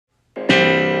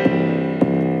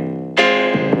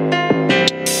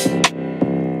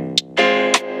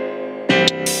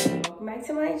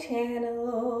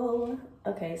channel.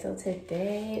 Okay, so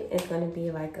today is gonna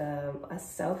be like a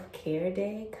self-care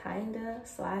day kinda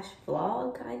slash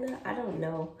vlog kinda. I don't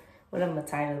know what I'm gonna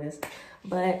title this,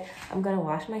 but I'm gonna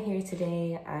wash my hair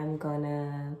today. I'm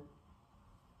gonna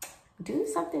do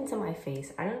something to my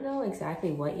face. I don't know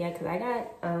exactly what yet because I got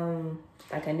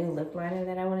like a new lip liner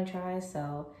that I want to try,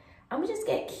 so I'm gonna just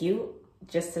get cute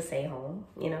just to stay home,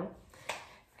 you know.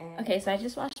 Okay, so I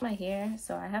just washed my hair,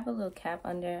 so I have a little cap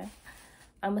under.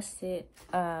 I'm gonna sit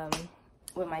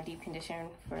with my deep conditioner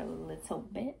for a little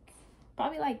bit,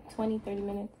 probably like 20-30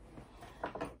 minutes.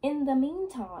 In the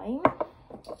meantime,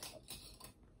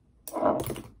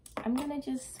 I'm gonna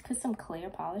just put some clear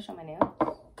polish on my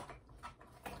nails,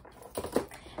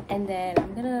 and then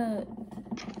I'm gonna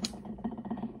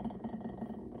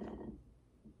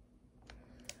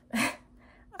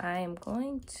I am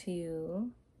going to,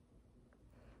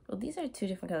 well, these are two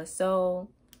different colors. So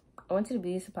I went to the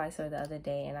beauty supply store the other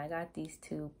day and I got these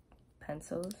two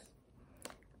pencils.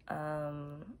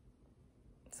 So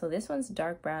this one's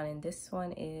dark brown and this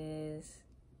one is,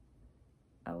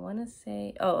 I want to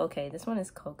say, oh, okay, this one is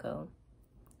cocoa.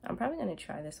 I'm probably going to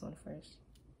try this one first.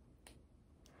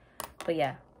 But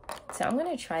yeah, so I'm going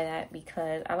to try that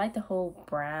because I like the whole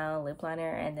brown lip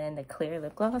liner and then the clear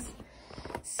lip gloss.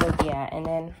 So yeah, and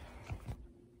then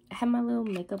I have my little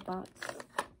makeup box.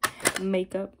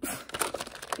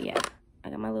 Yeah, I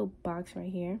got my little box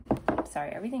right here.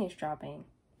 Sorry, everything is dropping.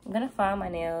 I'm gonna file my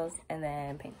nails and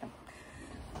then paint them.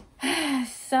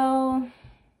 So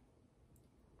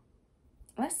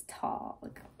let's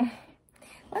talk.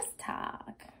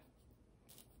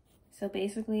 So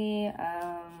basically,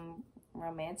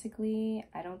 romantically,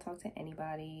 I don't talk to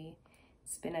anybody.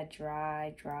 It's been a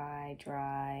dry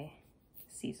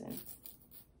season.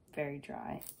 Very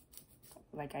dry.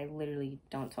 Like, I literally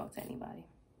don't talk to anybody.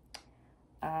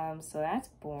 So that's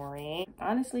boring.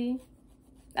 Honestly,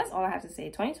 that's all I have to say.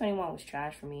 2021 was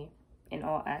trash for me in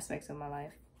all aspects of my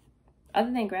life.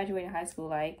 Other than graduating high school,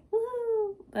 like,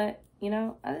 woohoo! But, you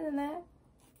know, other than that,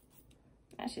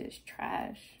 that shit is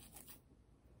trash.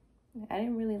 I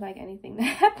didn't really like anything that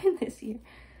happened this year.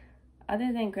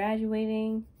 Other than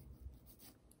graduating,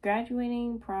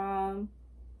 prom,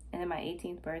 and then my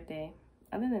 18th birthday.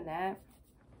 Other than that,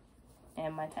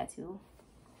 and my tattoo.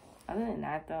 Other than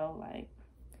that, though, like,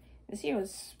 this year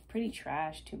was pretty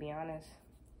trash, to be honest.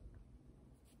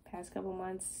 Past couple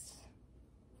months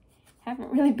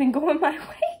haven't really been going my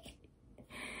way.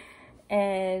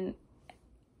 And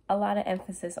a lot of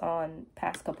emphasis on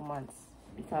past couple months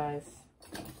because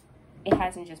it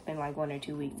hasn't just been like 1 or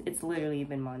 2 weeks. It's literally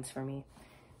been months for me.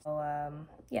 So,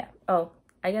 yeah. Oh,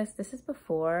 I guess this is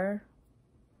before.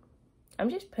 I'm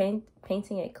just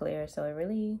painting it clear, so it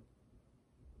really,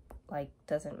 like,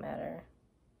 doesn't matter.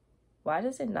 Why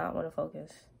does it not want to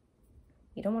focus?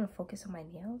 You don't want to focus on my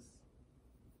nails?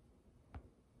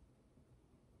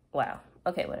 Wow.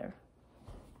 Okay, whatever.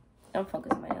 Don't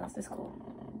focus on my nails. It's cool.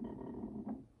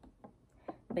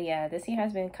 But yeah, this year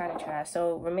has been kind of trash.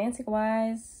 So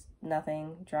romantic-wise,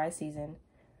 nothing. Dry season.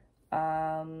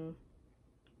 In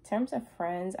terms of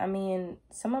friends, I mean,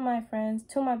 some of my friends,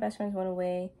 2 of my best friends went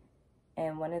away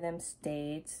and one of them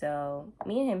stayed. So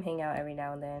me and him hang out every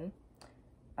now and then.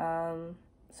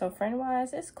 So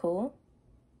friend-wise, it's cool.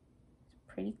 It's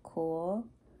pretty cool.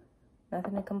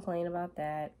 Nothing to complain about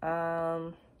that.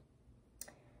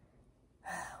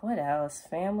 What else?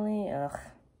 Family? Ugh.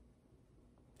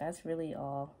 That's really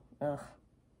all. Ugh.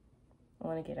 I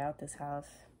want to get out this house.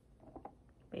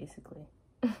 Basically.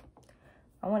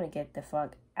 I want to get the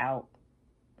fuck out.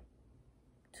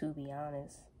 To be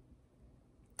honest.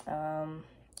 And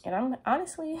I'm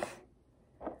honestly,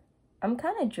 I'm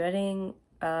kind of dreading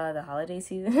the holiday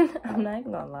season. I'm not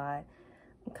even gonna lie.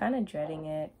 I'm kind of dreading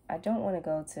it. I don't want to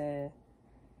go to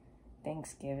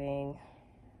Thanksgiving.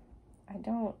 I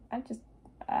don't want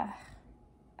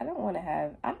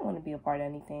to be a part of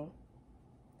anything.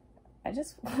 I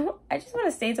just want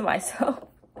to stay to myself.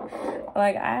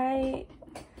 Like, I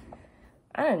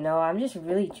don't know. I'm just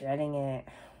really dreading it.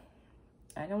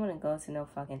 I don't want to go to no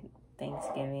fucking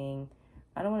Thanksgiving.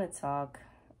 I don't want to talk.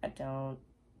 I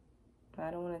don't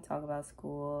want to talk about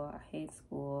school. I hate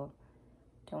school.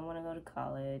 Don't want to go to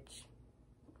college.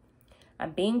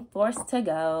 I'm being forced to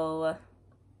go.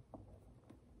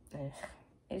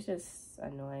 It's just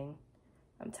annoying.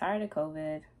 I'm tired of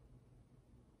COVID.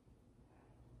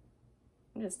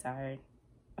 I'm just tired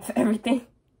of everything.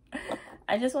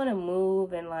 I just want to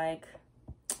move and, like,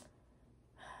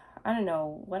 I don't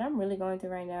know what I'm really going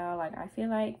through right now. Like, I feel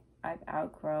like I've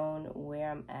outgrown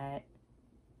where I'm at.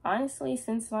 Honestly,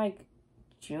 since, like,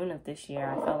 June of this year,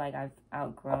 I feel like I've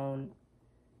outgrown,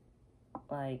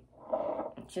 like,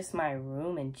 just my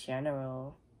room in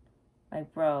general.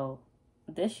 Like, bro,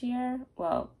 this year,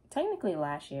 well, technically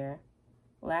last year,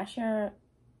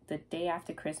 the day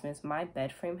after Christmas, my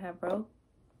bed frame had broke.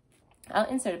 I'll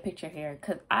insert a picture here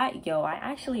because I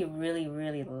actually really,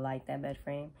 really like that bed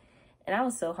frame. And I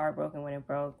was so heartbroken when it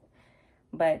broke.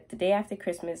 But the day after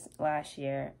Christmas last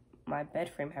year, my bed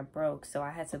frame had broke, so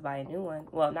I had to buy a new one.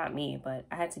 Well, not me, but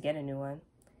I had to get a new one.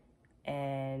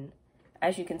 And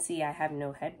as you can see, I have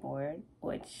no headboard,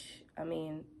 which, I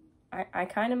mean, I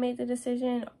kind of made the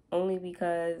decision only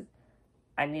because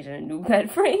I needed a new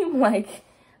bed frame. Like,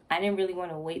 I didn't really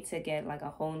want to wait to get, like, a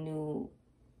whole new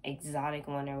exotic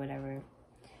one or whatever.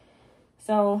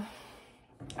 So,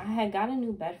 I had got a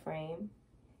new bed frame.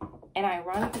 And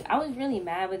ironically, I was really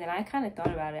mad, but then I kind of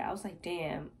thought about it. I was like,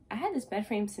 damn, I had this bed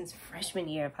frame since freshman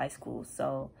year of high school.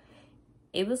 So,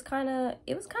 it was kind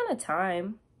of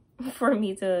time for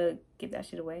me to give that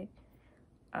shit away.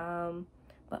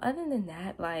 But other than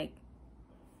that, like,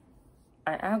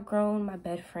 I outgrown my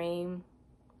bed frame.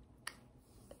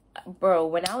 Bro,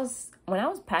 when I was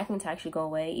packing to actually go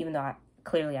away, even though I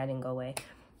didn't go away,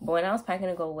 but when I was packing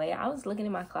to go away, I was looking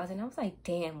in my closet and I was like,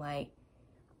 damn, like,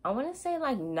 I want to say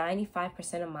like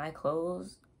 95% of my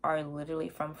clothes are literally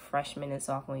from freshman and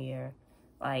sophomore year.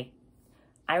 Like,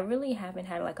 I really haven't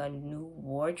had like a new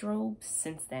wardrobe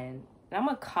since then. And I'm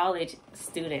a college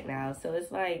student now, so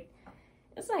it's like,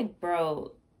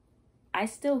 bro, I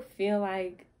still feel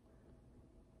like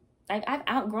I've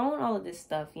outgrown all of this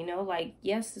stuff, you know? Like,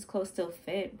 yes, this clothes still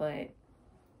fit, but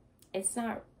it's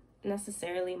not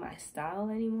necessarily my style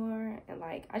anymore. And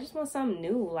like, I just want something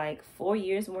new. Like, 4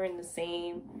 years wearing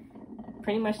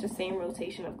pretty much the same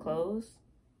rotation of clothes.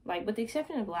 Like, with the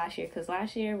exception of last year, because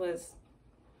last year was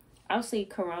obviously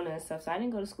Corona and stuff, so I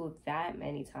didn't go to school that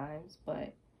many times.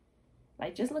 But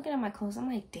like, just looking at my clothes, I'm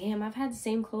like, damn, I've had the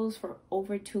same clothes for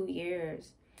over 2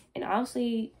 years. And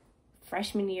obviously,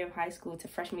 freshman year of high school to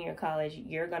freshman year of college,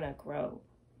 you're gonna grow.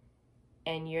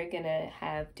 And you're gonna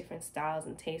have different styles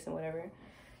and tastes and whatever.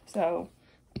 So,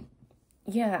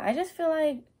 yeah, I just feel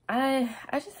like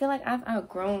I've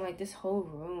outgrown, like, this whole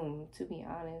room, to be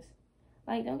honest.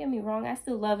 Like, don't get me wrong, I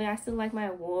still love it. I still like my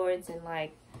awards and,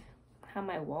 like, how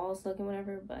my walls look and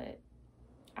whatever, but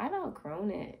I've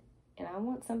outgrown it. And I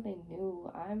want something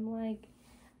new.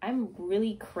 I'm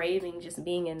really craving just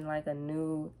being in, like, a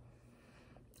new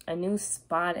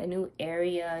spot, a new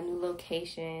area, a new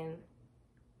location.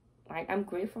 Like, I'm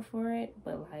grateful for it,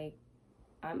 but like,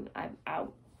 I've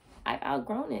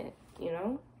outgrown it, you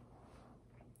know?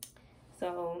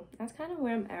 So that's kind of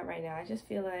where I'm at right now. I just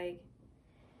feel like,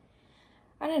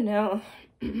 I don't know.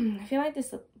 I feel like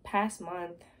this past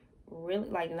month, really,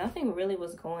 like, nothing really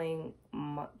was going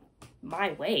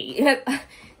my way.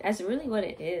 That's really what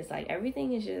it is. Like,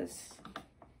 everything is just,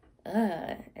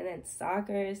 and then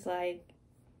soccer is like,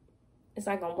 it's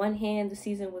like on one hand, the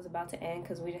season was about to end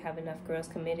because we didn't have enough girls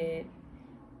committed.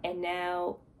 And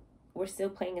now we're still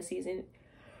playing a season.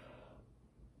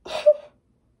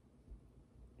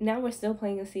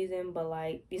 But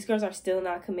like, these girls are still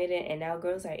not committed. And now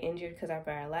girls are injured because of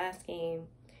our last game.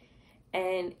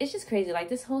 And it's just crazy. Like,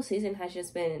 this whole season has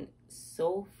just been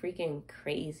so freaking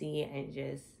crazy and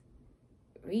just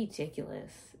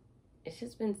ridiculous. It's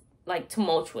just been, like,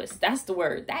 tumultuous. That's the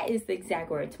word. That is the exact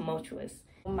word, tumultuous.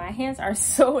 My hands are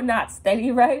so not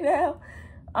steady right now.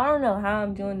 I don't know how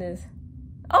I'm doing this.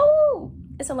 Oh,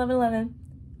 it's 11:11.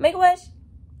 Make a wish.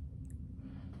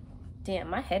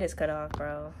 Damn, my head is cut off,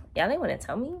 bro. Y'all ain't want to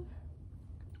tell me?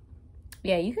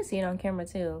 Yeah, you can see it on camera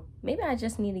too. Maybe I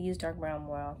just need to use dark brown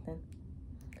more often.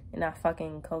 And not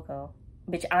fucking cocoa.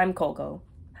 Bitch, I'm cocoa.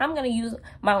 How am I gonna use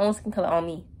my own skin color on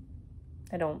me?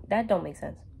 That don't make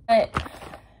sense. But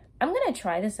I'm gonna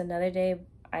try this another day.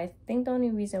 I think the only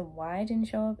reason why I didn't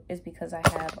show up is because I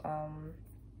have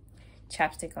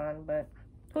chapstick on, but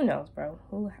who knows, bro?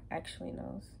 Who actually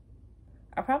knows?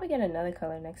 I'll probably get another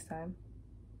color next time.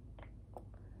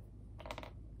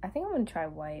 I think I'm gonna try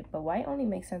white, but white only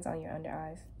makes sense on your under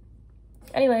eyes.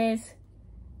 Anyways,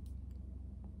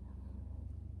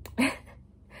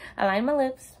 I lined my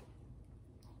lips.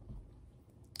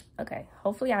 Okay,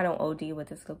 hopefully I don't OD with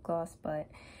this lip gloss, but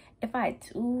if I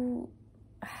do,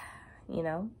 you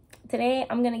know, today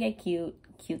I'm gonna get cute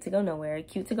to go nowhere,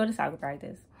 cute to go to soccer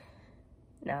practice.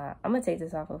 Nah, I'm gonna take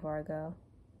this off before I go.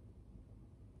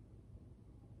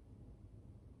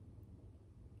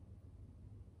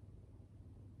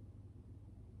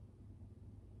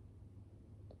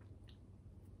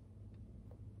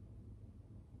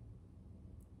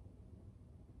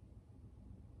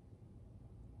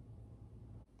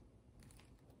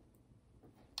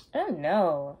 I don't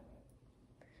know.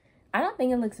 I don't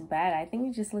think it looks bad. I think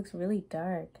it just looks really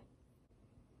dark.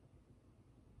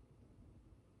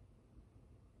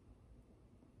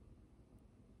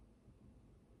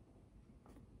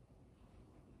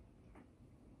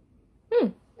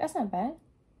 That's not bad.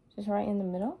 Just right in the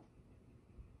middle.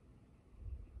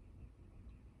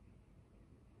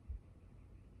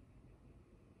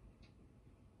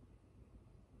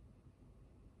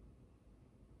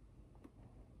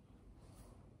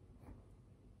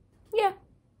 Yeah,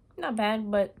 not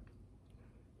bad, but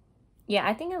yeah,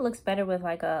 I think it looks better with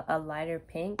like a lighter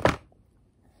pink.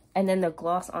 And then the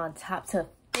gloss on top to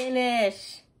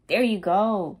finish. There you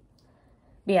go.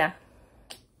 Yeah.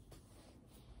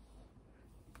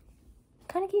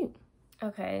 Kind of cute.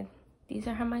 Okay, these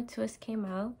are how my twists came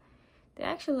out. They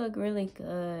actually look really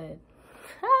good.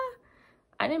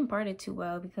 I didn't part it too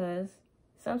well because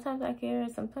sometimes I care,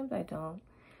 sometimes I don't.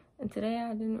 And today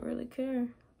I didn't really care.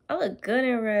 I look good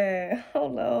in red. Oh,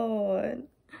 Lord.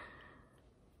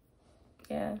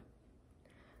 Yeah.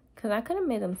 Because I could have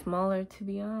made them smaller, to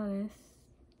be honest.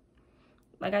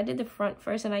 Like, I did the front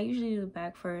first, and I usually do the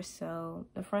back first. So,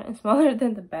 the front is smaller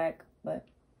than the back. But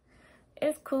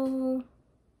it's cool.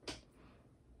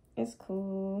 It's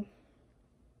cool.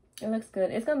 It looks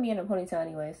good. It's going to be in a ponytail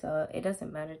anyway, so it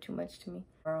doesn't matter too much to me.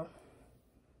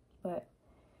 But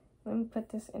let me put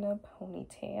this in a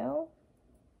ponytail.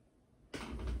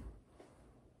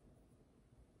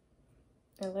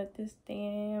 And let this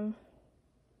damn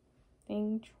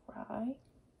thing dry.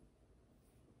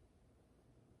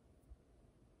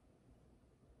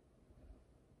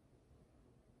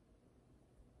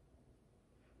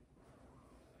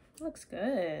 Looks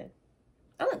good.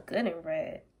 I look good in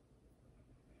red.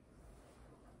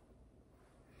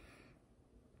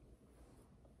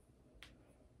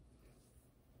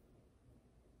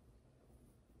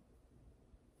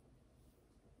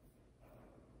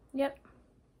 Yep.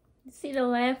 See the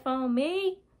laugh on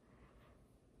me?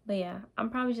 But yeah, I'm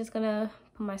probably just gonna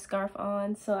put my scarf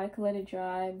on so I can let it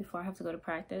dry before I have to go to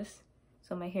practice.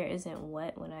 So my hair isn't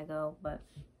wet when I go. But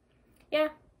yeah,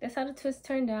 that's how the twist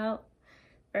turned out.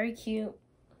 Very cute.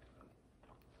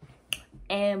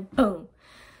 And boom.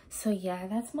 So yeah,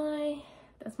 that's my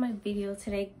video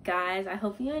today, guys. I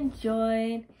hope you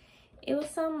enjoyed. It was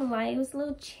some light, it was a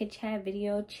little chit chat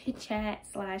video, chit chat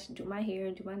 / do my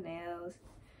hair, do my nails.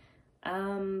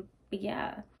 But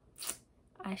yeah,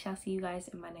 I shall see you guys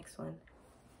in my next one.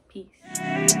 Peace.